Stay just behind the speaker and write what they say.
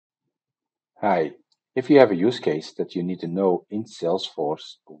Hi. If you have a use case that you need to know in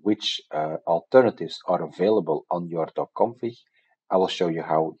Salesforce which alternatives are available on your .config, I will show you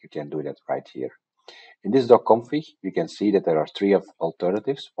how you can do that right here. In this .config, you can see that there are three of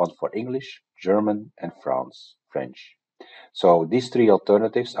alternatives, one for English, German, and French. So these three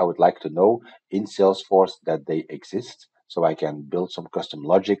alternatives, I would like to know in Salesforce that they exist, so I can build some custom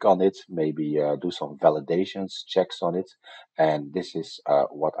logic on it, maybe do some validations, checks on it, and this is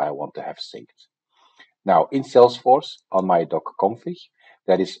what I want to have synced. Now, in Salesforce, on my .config,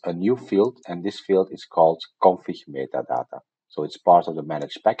 there is a new field, and this field is called config metadata. So it's part of the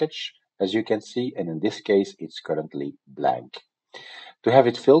managed package, as you can see, and in this case, it's currently blank. To have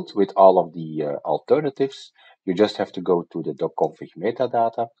it filled with all of the alternatives, you just have to go to the .config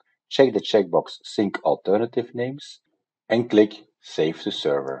metadata, check the checkbox sync alternative names, and click Save to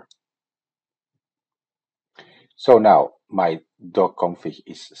Server. So now my .config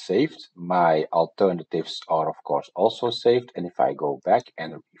is saved. My alternatives are of course also saved. And if I go back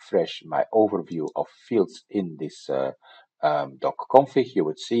and refresh my overview of fields in this .config, you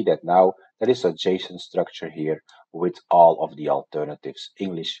would see that now there is a JSON structure here with all of the alternatives,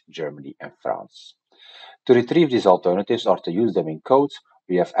 English, Germany, and France. To retrieve these alternatives or to use them in code,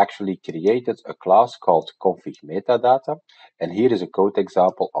 we have actually created a class called config metadata. And here is a code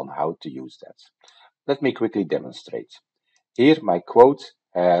example on how to use that. Let me quickly demonstrate. Here, my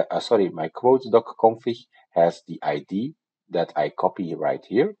my quote.config has the ID that I copy right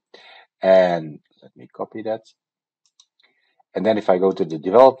here. And let me copy that. And then if I go to the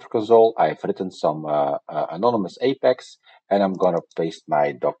developer console, I've written some anonymous Apex, and I'm going to paste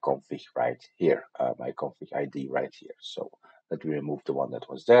my .config right here, my config ID right here. So let me remove the one that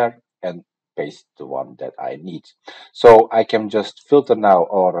was there and paste the one that I need. So I can just filter now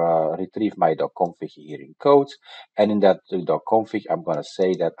or retrieve my .config here in code. And in that .config, I'm going to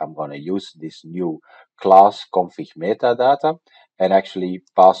say that I'm going to use this new class config metadata and actually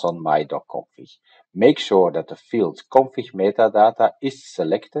pass on my .config. Make sure that the field config metadata is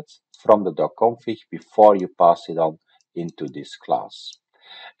selected from the .config before you pass it on into this class.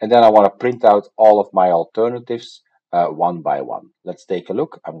 And then I want to print out all of my alternatives one by one. Let's take a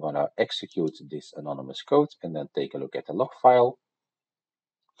look. I'm going to execute this anonymous code and then take a look at the log file.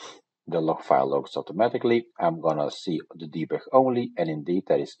 The log file loads automatically. I'm going to see the debug only, and indeed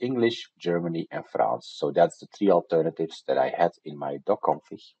there is English, Germany, and France. So that's the three alternatives that I had in my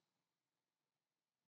 .config.